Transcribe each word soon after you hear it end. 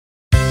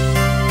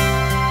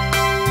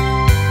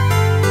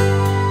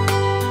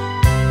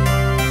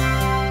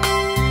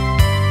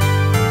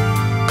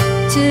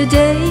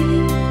Today,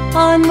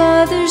 on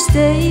Mother's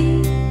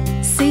Day,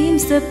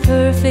 seems the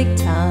perfect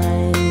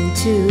time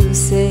to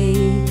say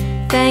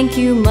thank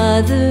you,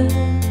 Mother,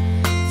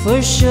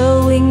 for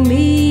showing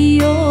me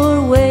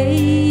your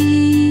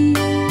way.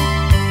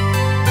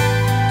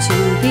 To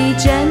be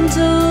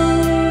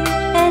gentle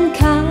and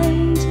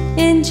kind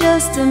in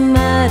just a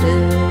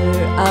matter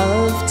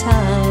of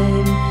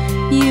time.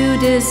 You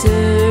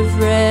deserve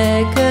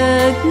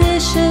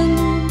recognition.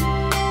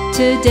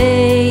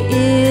 Today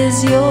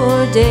is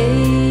your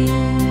day.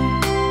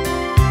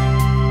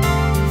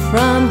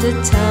 From the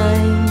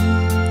time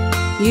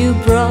you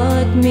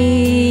brought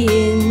me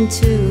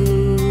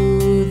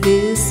into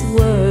this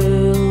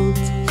world,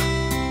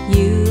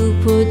 you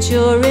put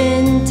your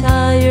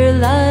entire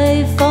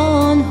life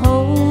on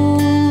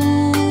hold.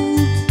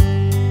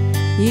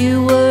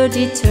 You were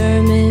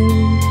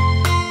determined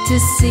to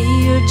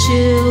see your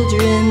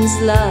children's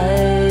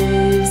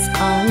lives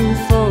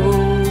unfold.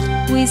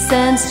 We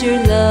sensed your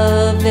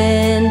love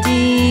and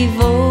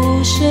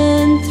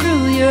devotion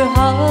through your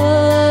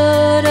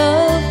heart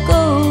of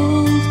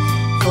gold,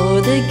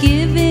 for the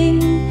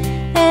giving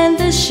and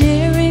the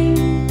sharing,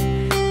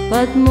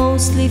 but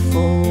mostly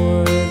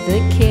for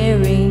the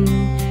caring.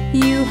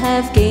 You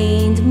have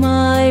gained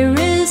my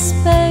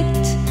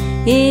respect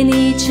in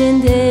each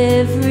and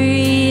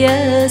every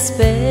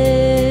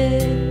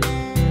aspect.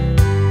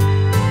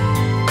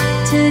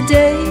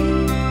 Today,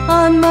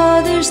 on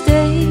Mother's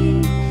Day,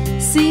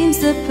 seems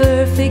the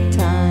perfect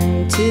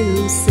time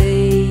to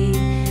say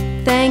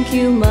thank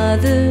you,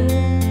 Mother,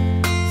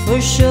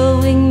 for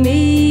showing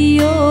me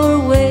your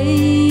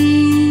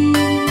way.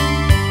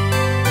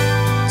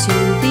 To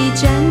be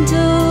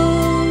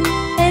gentle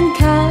and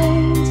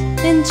kind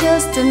in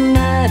just a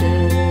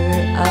matter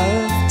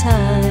of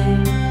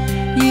time.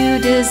 You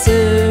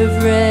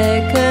deserve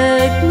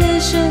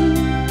recognition.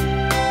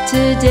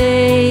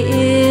 Today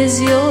is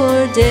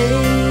your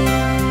day.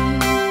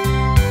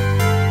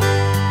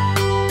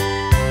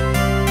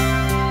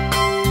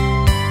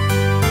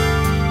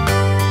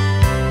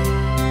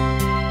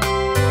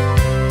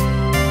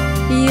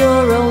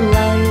 Your own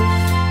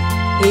life,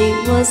 it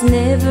was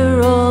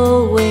never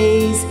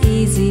always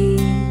easy,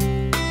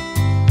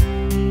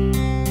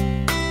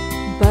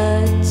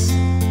 but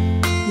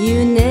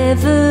you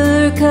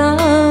never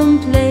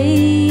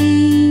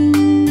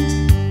complained.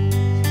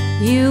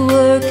 You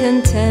were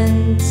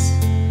content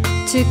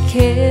to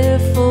care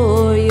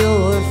for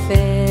your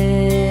family.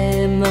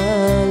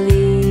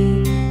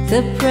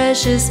 The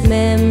precious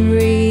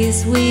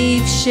memories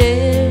we've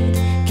shared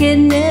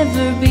can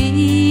never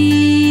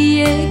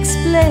be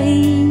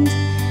explained,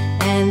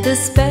 and the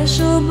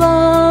special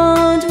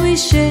bond we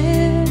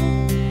share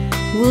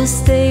will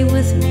stay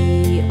with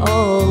me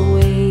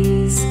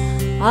always.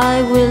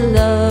 I will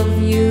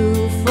love you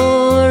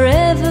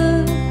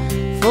forever,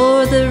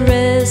 for the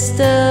rest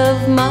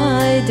of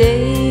my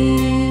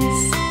days.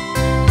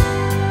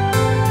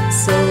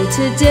 So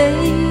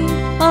today,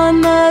 on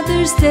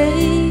Mother's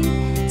Day,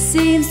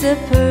 seems the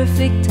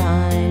perfect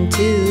time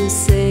to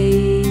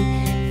say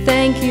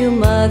thank you,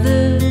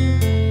 Mother,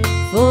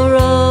 for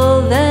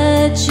all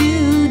that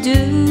you do.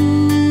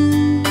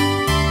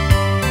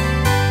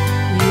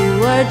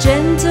 You are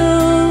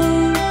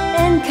gentle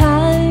and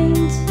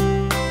kind,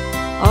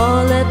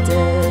 all at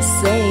the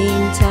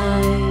same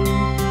time.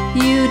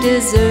 You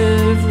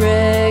deserve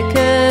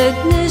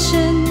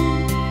recognition.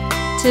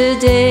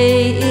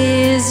 Today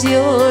is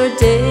your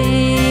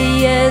day.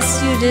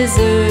 Yes, you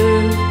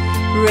deserve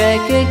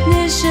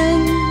recognition.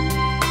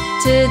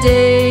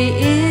 Today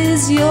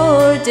is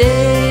your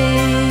day.